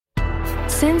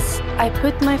Since I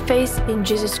put my faith in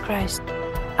Jesus Christ,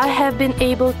 I have been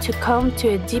able to come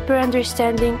to a deeper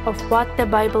understanding of what the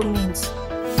Bible means.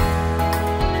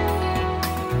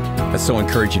 That's so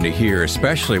encouraging to hear,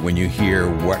 especially when you hear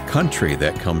what country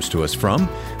that comes to us from.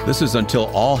 This is Until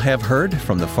All Have Heard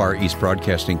from the Far East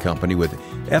Broadcasting Company with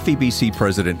FEBC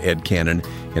President Ed Cannon,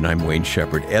 and I'm Wayne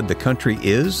Shepherd. Ed, the country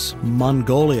is?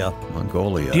 Mongolia.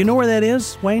 Mongolia. Do you know where that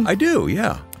is, Wayne? I do,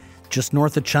 yeah. Just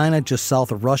north of China, just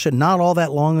south of Russia. Not all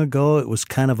that long ago, it was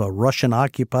kind of a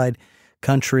Russian-occupied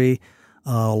country.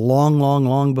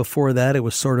 Long before that, it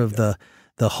was sort of the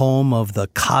home of the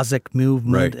Kazakh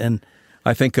movement. Right. And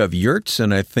I think of yurts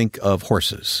and I think of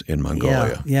horses in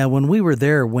Mongolia. Yeah. When we were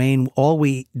there, Wayne, all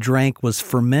we drank was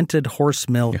fermented horse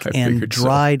milk and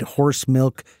dried horse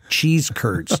milk cheese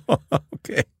curds.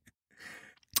 Okay.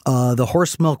 The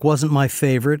horse milk wasn't my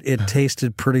favorite. It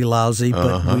tasted pretty lousy,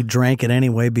 but we drank it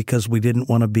anyway because we didn't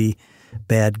want to be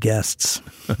bad guests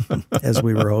as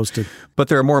we were hosted. But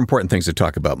there are more important things to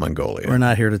talk about Mongolia. We're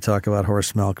not here to talk about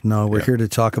horse milk. No, we're here to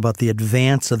talk about the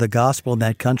advance of the gospel in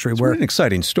that country. It's an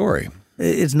exciting story.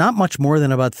 It's not much more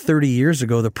than about 30 years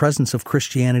ago, the presence of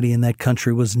Christianity in that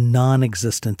country was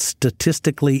non-existent,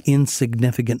 statistically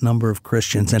insignificant number of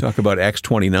Christians. Talk about Acts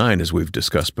 29, as we've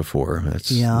discussed before.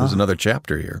 There's another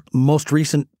chapter here. Most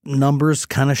recent numbers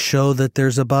kind of show that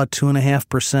there's about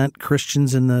 2.5%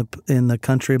 Christians in the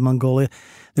country of Mongolia.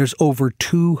 There's over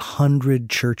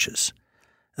 200 churches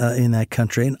in that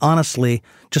country. And honestly,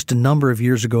 just a number of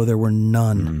years ago, there were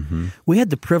none. Mm-hmm. We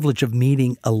had the privilege of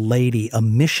meeting a lady, a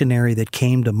missionary that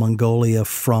came to Mongolia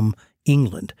from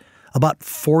England about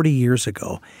 40 years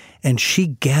ago. And she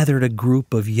gathered a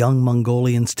group of young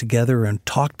Mongolians together and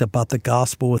talked about the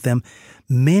gospel with them.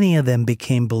 Many of them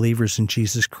became believers in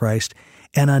Jesus Christ.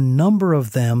 And a number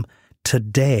of them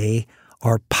today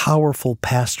are powerful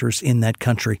pastors in that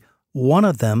country. One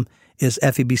of them is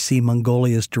FEBC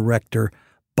Mongolia's director,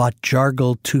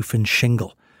 Botjargal Tufan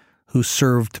Shingle, who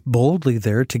served boldly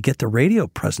there to get the radio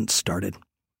presence started.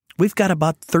 We've got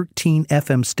about 13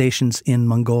 FM stations in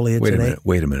Mongolia today.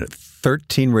 Wait a minute.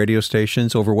 13 radio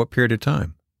stations over what period of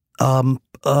time?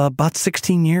 About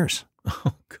 16 years.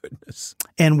 Oh, goodness.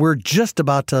 And we're just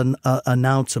about to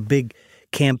announce a big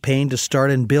campaign to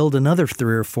start and build another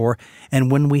 3 or 4.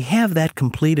 And when we have that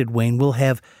completed, Wayne, we'll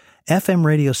have FM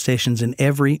radio stations in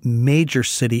every major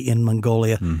city in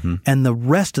Mongolia, and the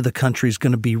rest of the country is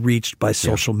going to be reached by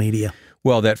social media.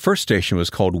 Well, that first station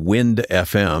was called Wind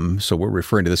FM, so we're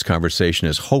referring to this conversation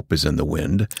as Hope is in the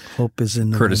Wind. Hope is in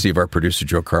the Courtesy wind. of our producer,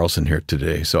 Joe Carlson, here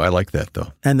today. So I like that,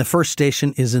 though. And the first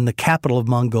station is in the capital of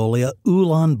Mongolia,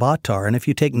 Ulaanbaatar. And if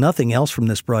you take nothing else from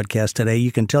this broadcast today,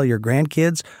 you can tell your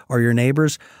grandkids or your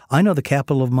neighbors, I know the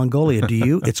capital of Mongolia. Do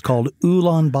you? It's called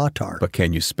Ulaanbaatar. But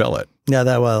can you spell it?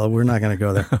 Yeah, we're not going to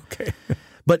go there. Okay.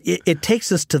 But it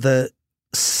takes us to the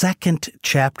second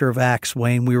chapter of Acts,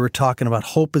 Wayne. We were talking about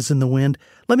hope is in the wind.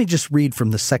 Let me just read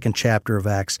from the second chapter of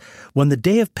Acts. When the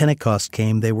day of Pentecost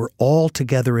came, they were all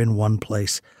together in one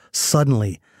place.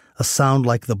 Suddenly, a sound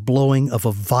like the blowing of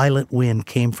a violent wind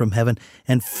came from heaven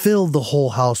and filled the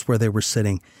whole house where they were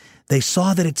sitting. They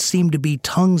saw that it seemed to be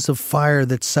tongues of fire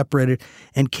that separated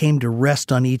and came to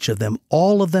rest on each of them.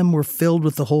 All of them were filled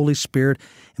with the Holy Spirit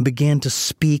and began to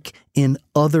speak in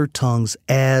other tongues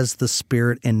as the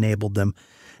Spirit enabled them.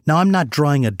 Now, I'm not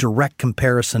drawing a direct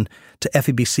comparison to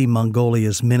FEBC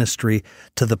Mongolia's ministry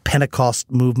to the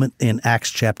Pentecost movement in Acts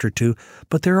chapter 2,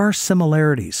 but there are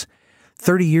similarities.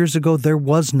 30 years ago, there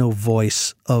was no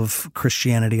voice of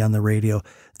Christianity on the radio.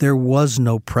 There was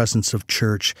no presence of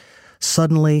church.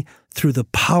 Suddenly, through the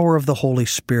power of the Holy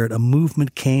Spirit, a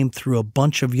movement came through a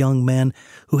bunch of young men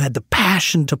who had the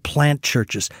passion to plant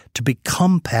churches, to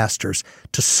become pastors,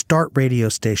 to start radio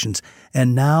stations.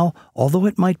 And now, although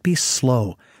it might be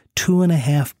slow,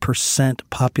 2.5%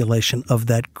 population of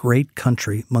that great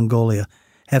country, Mongolia,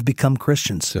 have become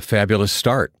Christians. It's a fabulous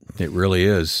start. It really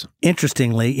is.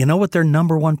 Interestingly, you know what their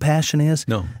number one passion is?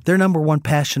 No. Their number one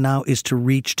passion now is to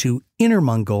reach to Inner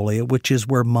Mongolia, which is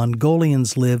where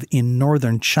Mongolians live in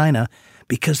northern China,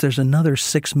 because there's another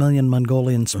 6 million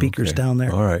Mongolian speakers down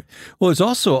there. All right. Well, there's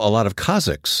also a lot of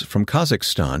Kazakhs from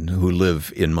Kazakhstan who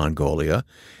live in Mongolia.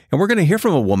 And we're going to hear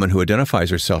from a woman who identifies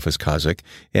herself as Kazakh,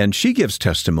 and she gives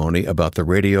testimony about the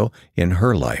radio in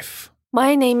her life.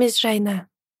 My name is Raina,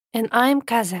 and I'm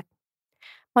Kazakh.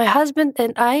 My husband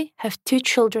and I have 2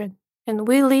 children, and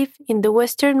we live in the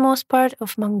westernmost part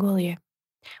of Mongolia,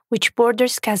 which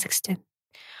borders Kazakhstan.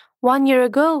 1 year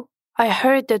ago, I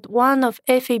heard that one of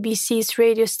FEBC's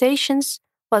radio stations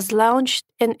was launched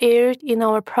and aired in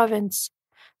our province,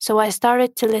 so I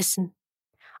started to listen.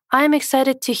 I'm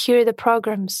excited to hear the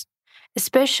programs,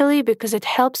 especially because it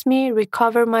helps me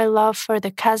recover my love for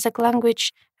the Kazakh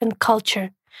language and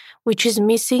culture, which is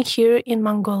missing here in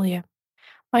Mongolia.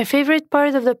 My favorite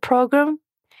part of the program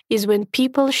is when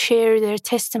people share their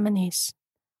testimonies.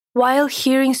 While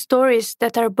hearing stories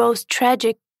that are both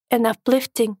tragic and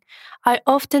uplifting, I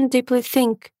often deeply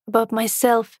think about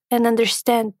myself and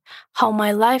understand how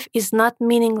my life is not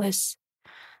meaningless.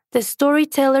 The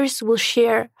storytellers will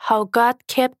share how God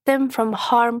kept them from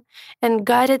harm and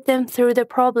guided them through the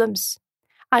problems.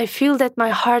 I feel that my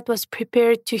heart was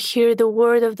prepared to hear the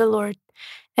word of the Lord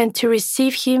and to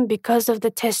receive Him because of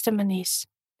the testimonies.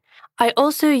 I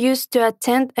also used to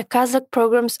attend a Kazakh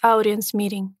program's audience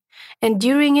meeting, and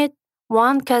during it,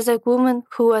 one Kazakh woman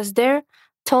who was there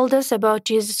told us about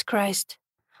Jesus Christ.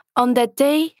 On that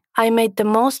day, I made the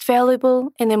most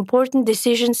valuable and important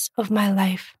decisions of my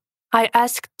life. I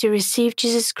asked to receive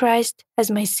Jesus Christ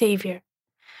as my Savior.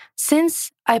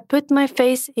 Since I put my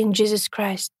faith in Jesus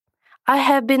Christ, I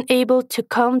have been able to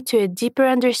come to a deeper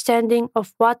understanding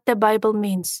of what the Bible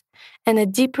means and a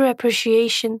deeper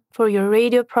appreciation for your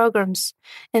radio programs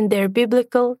and their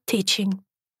biblical teaching.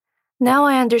 Now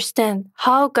I understand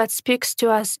how God speaks to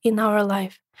us in our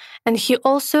life, and He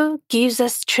also gives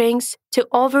us strength to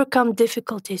overcome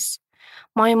difficulties.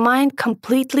 My mind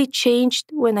completely changed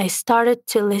when I started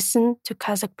to listen to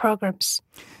Kazakh programs.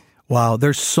 Wow,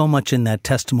 there's so much in that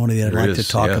testimony that I'd like to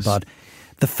talk about.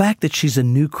 The fact that she's a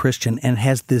new Christian and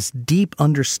has this deep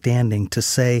understanding to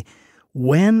say,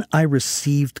 when I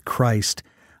received Christ,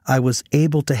 I was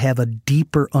able to have a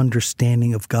deeper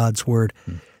understanding of God's Word.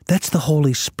 That's the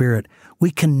Holy Spirit. We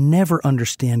can never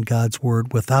understand God's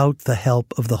Word without the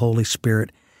help of the Holy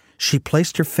Spirit. She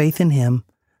placed her faith in Him.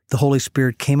 The Holy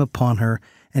Spirit came upon her,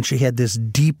 and she had this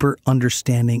deeper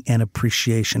understanding and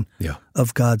appreciation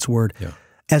of God's Word. Yeah.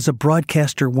 As a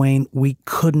broadcaster, Wayne, we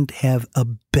couldn't have a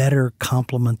better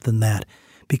compliment than that,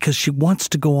 because she wants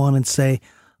to go on and say,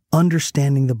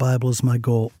 understanding the Bible is my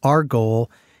goal. Our goal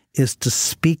is to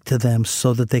speak to them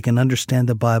so that they can understand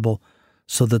the Bible,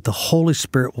 so that the Holy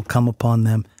Spirit will come upon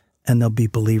them and they'll be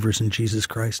believers in Jesus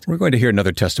Christ. We're going to hear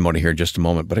another testimony here in just a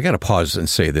moment, but I got to pause and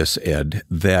say this, Ed,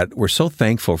 that we're so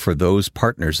thankful for those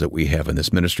partners that we have in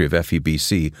this ministry of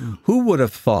FEBC. Who would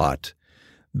have thought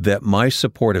that my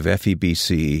support of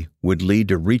FEBC would lead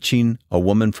to reaching a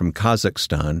woman from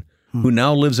Kazakhstan who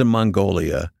now lives in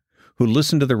Mongolia, who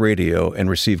listened to the radio and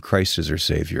received Christ as her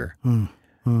Savior?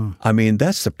 I mean,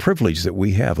 that's the privilege that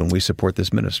we have when we support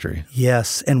this ministry.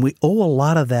 Yes, and we owe a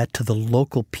lot of that to the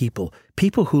local people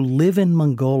who live in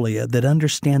Mongolia that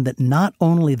understand that not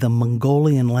only the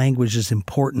Mongolian language is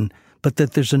important, but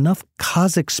that there's enough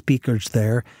Kazakh speakers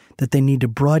there that they need to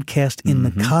broadcast in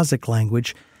the Kazakh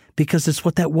language, because it's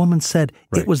what that woman said.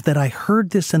 Right. It was that I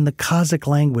heard this in the Kazakh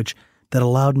language that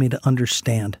allowed me to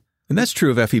understand. And that's true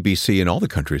of FEBC in all the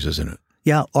countries, isn't it?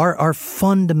 Yeah, our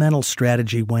fundamental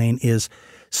strategy, Wayne, is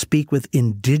speak with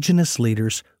indigenous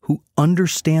leaders who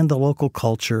understand the local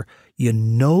culture. You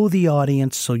know the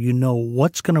audience, so you know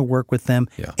what's going to work with them,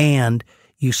 and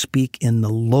you speak in the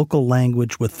local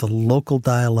language with the local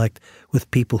dialect with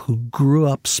people who grew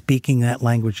up speaking that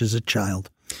language as a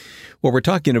child. Well, we're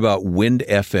talking about Wind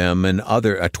FM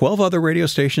and 12 other radio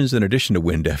stations in addition to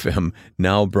Wind FM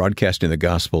now broadcasting the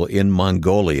gospel in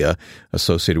Mongolia,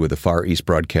 associated with the Far East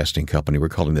Broadcasting Company. We're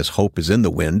calling this Hope is in the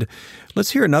Wind.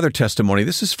 Let's hear another testimony.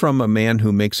 This is from a man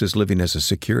who makes his living as a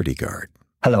security guard.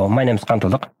 Hello, my name is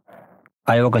Kantuluk.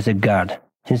 I work as a guard.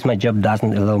 Since my job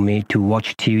doesn't allow me to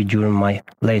watch TV during my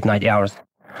late night hours,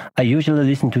 I usually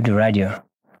listen to the radio.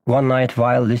 One night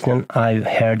while listening, I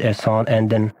heard a song,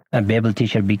 and then a Bible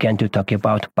teacher began to talk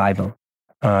about Bible.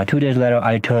 2 days later,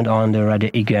 I turned on the radio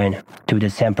again to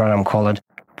the same program called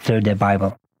Through the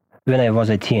Bible. When I was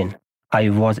a teen, I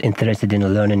was interested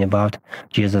in learning about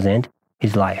Jesus and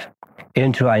His life.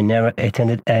 Even though I never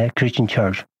attended a Christian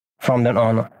church, from then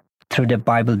on, Through the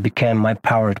Bible became my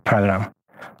favorite program.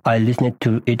 I listened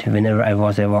to it whenever I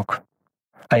was at work.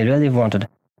 I really wanted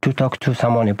to talk to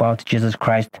someone about Jesus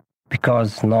Christ,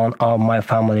 because none of my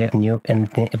family knew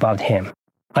anything about Him.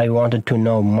 I wanted to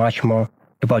know much more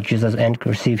about Jesus and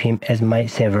receive Him as my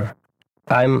Savior.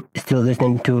 I'm still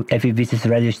listening to FEBC's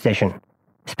radio station,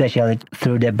 especially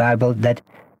Through the Bible, that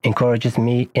encourages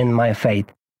me in my faith.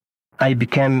 I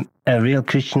became a real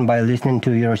Christian by listening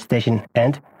to your station,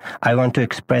 and I want to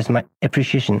express my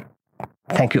appreciation.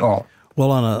 Thank you all.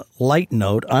 Well, on a light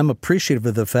note, I'm appreciative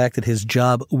of the fact that his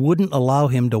job wouldn't allow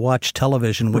him to watch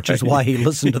television, which is why he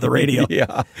listened to the radio.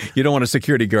 Yeah. You don't want a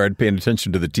security guard paying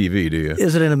attention to the TV, do you?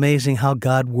 Isn't it amazing how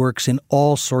God works in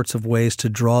all sorts of ways to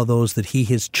draw those that He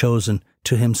has chosen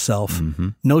to Himself?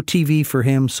 No TV for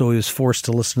him, so he was forced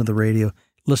to listen to the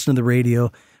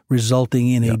radio. resulting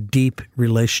in a deep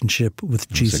relationship with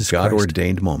Jesus Christ. It's a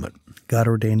God-ordained moment.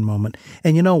 God-ordained moment.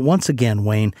 And once again,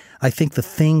 Wayne, I think the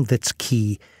thing that's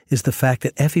key is the fact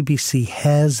that FEBC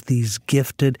has these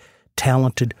gifted,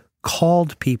 talented,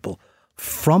 called people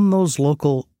from those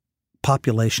local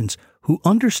populations who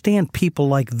understand people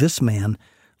like this man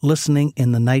listening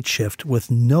in the night shift with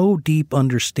no deep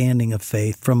understanding of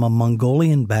faith from a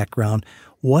Mongolian background.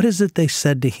 What is it they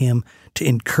said to him to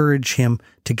encourage him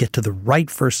to get to the right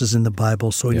verses in the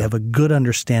Bible so he'd have a good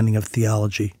understanding of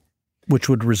theology, which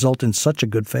would result in such a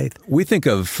good faith? We think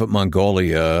of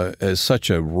Mongolia as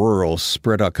such a rural,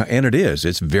 spread out, and it is.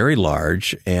 It's very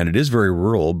large, and it is very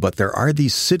rural, but there are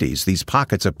these cities, these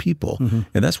pockets of people,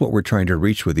 and that's what we're trying to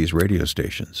reach with these radio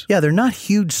stations. Yeah, they're not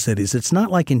huge cities. It's not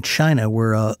like in China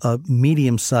where a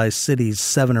medium-sized city is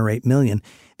 7 or 8 million.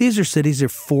 These are cities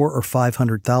of 400,000 or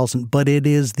 500,000, but it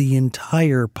is the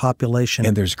entire population.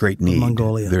 And there's great need. Of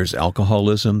Mongolia. There's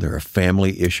alcoholism. There are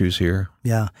family issues here.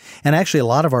 Yeah. And actually, a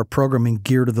lot of our programming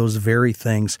geared to those very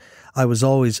things. I was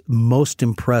always most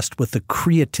impressed with the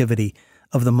creativity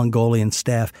of the Mongolian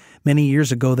staff. Many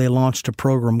years ago, they launched a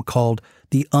program called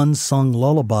The Unsung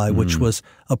Lullaby, which was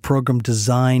a program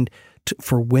designed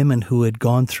for women who had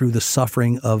gone through the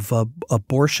suffering of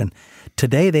abortion.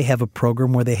 Today, they have a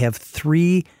program where they have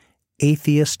 3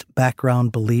 atheist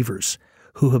background believers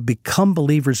who have become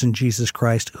believers in Jesus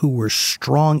Christ, who were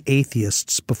strong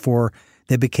atheists before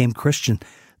they became Christian.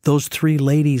 Those 3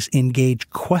 ladies engage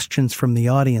questions from the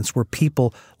audience where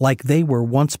people, like they were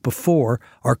once before,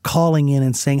 are calling in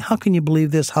and saying, how can you believe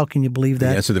this? How can you believe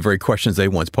that? They answer the very questions they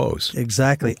once posed.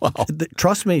 Exactly. Wow.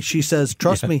 Trust me, she says,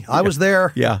 trust me. I was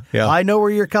there. Yeah. I know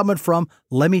where you're coming from.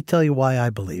 Let me tell you why I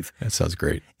believe. That sounds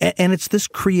great. And it's this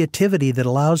creativity that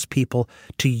allows people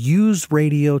to use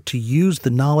radio, to use the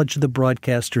knowledge of the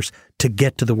broadcasters to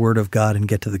get to the Word of God and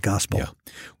get to the gospel. Yeah.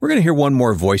 We're going to hear one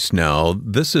more voice now.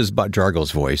 This is Bat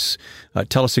Jargel's voice.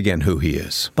 Tell us again who he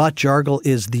is. Bat Jargel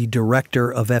is the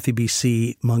director of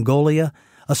FEBC Mongolia.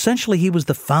 Essentially, he was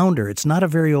the founder. It's not a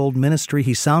very old ministry.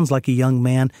 He sounds like a young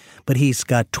man, but he's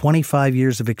got 25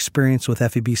 years of experience with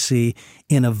FEBC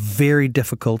in a very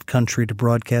difficult country to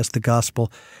broadcast the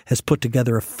gospel, has put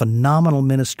together a phenomenal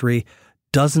ministry,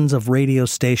 dozens of radio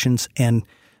stations, and,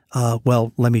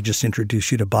 let me just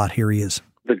introduce you to Bat. Here he is.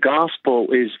 The gospel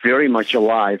is very much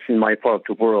alive in my part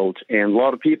of the world, and a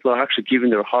lot of people are actually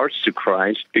giving their hearts to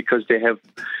Christ because they have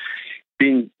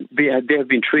been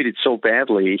treated so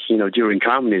badly, during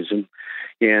communism,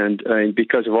 and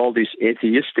because of all this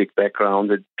atheistic background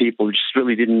that people just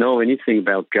really didn't know anything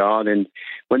about God. And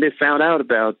when they found out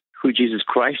about who Jesus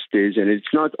Christ is, and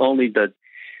it's not only that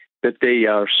they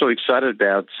are so excited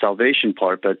about salvation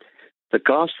part, but the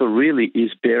gospel really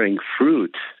is bearing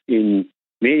fruit in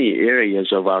many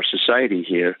areas of our society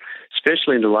here,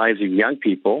 especially in the lives of young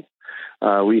people.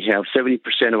 We have 70%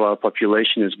 of our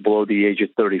population is below the age of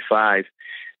 35.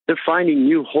 They're finding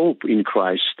new hope in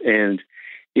Christ. And,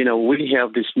 we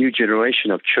have this new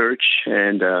generation of church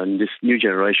and this new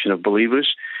generation of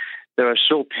believers that are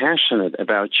so passionate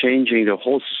about changing the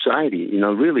whole society.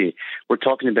 Really, we're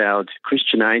talking about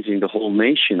Christianizing the whole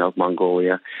nation of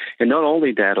Mongolia. And not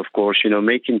only that, of course,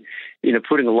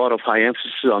 putting a lot of high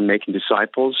emphasis on making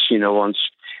disciples,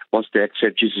 once they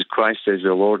accept Jesus Christ as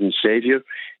their Lord and Savior.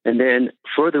 And then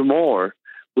furthermore,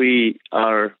 we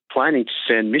are planning to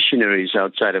send missionaries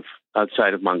outside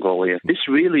of Mongolia. This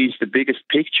really is the biggest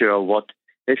picture of what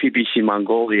FEBC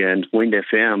Mongolia and Wind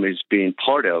FM is being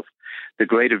part of, the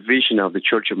greater vision of the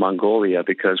Church of Mongolia,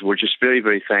 because we're just very,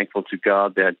 very thankful to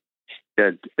God that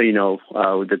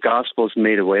the gospel is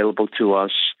made available to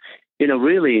us.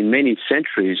 Really in many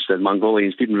centuries that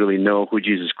Mongolians didn't really know who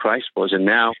Jesus Christ was. And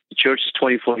now the church is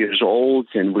 24 years old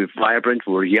and we're vibrant,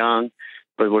 we're young,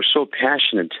 but we're so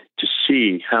passionate to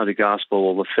see how the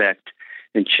gospel will affect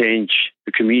and change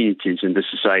the communities and the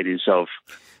societies of.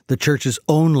 The church is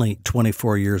only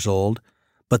 24 years old,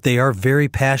 but they are very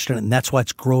passionate, and that's why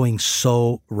it's growing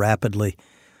so rapidly.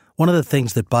 One of the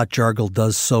things that Bat Jargel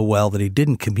does so well that he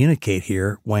didn't communicate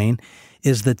here, Wayne,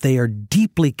 is that they are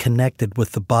deeply connected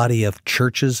with the body of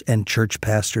churches and church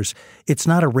pastors. It's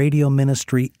not a radio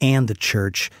ministry and the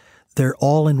church. They're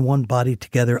all in one body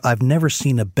together. I've never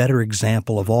seen a better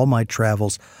example of all my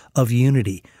travels of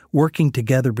unity, working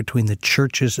together between the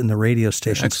churches and the radio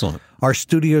stations. Excellent. Our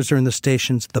studios are in the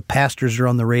stations. The pastors are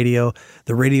on the radio.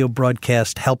 The radio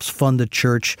broadcast helps fund the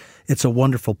church. It's a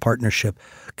wonderful partnership.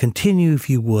 Continue, if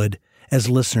you would, as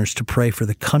listeners, to pray for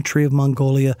the country of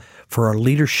Mongolia, for our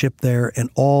leadership there, and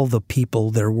all the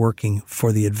people that are working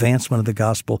for the advancement of the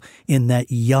gospel in that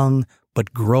young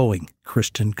but growing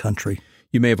Christian country.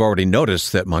 You may have already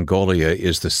noticed that Mongolia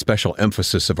is the special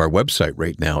emphasis of our website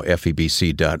right now,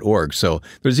 febc.org. So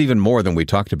there's even more than we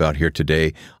talked about here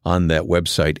today on that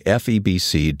website,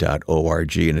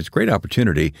 febc.org. And it's a great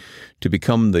opportunity to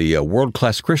become the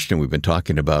world-class Christian we've been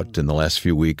talking about in the last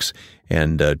few weeks,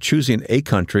 and choosing a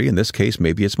country. In this case,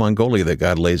 maybe it's Mongolia that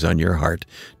God lays on your heart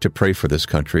to pray for this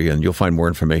country. And you'll find more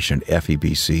information at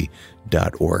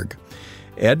febc.org.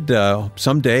 Ed,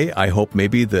 someday I hope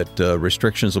maybe that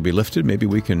restrictions will be lifted. Maybe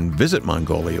we can visit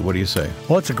Mongolia. What do you say?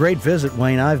 Well, it's a great visit,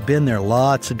 Wayne. I've been there.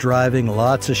 Lots of driving,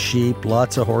 lots of sheep,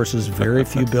 lots of horses, very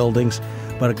few buildings,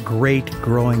 but a great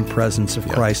growing presence of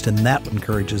Christ, and that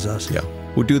encourages us. Yeah.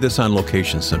 We'll do this on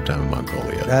location sometime in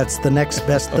Mongolia. That's the next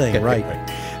best thing, Okay. right?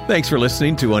 Thanks for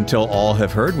listening to Until All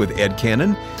Have Heard with Ed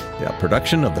Cannon, a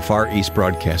production of the Far East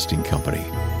Broadcasting Company.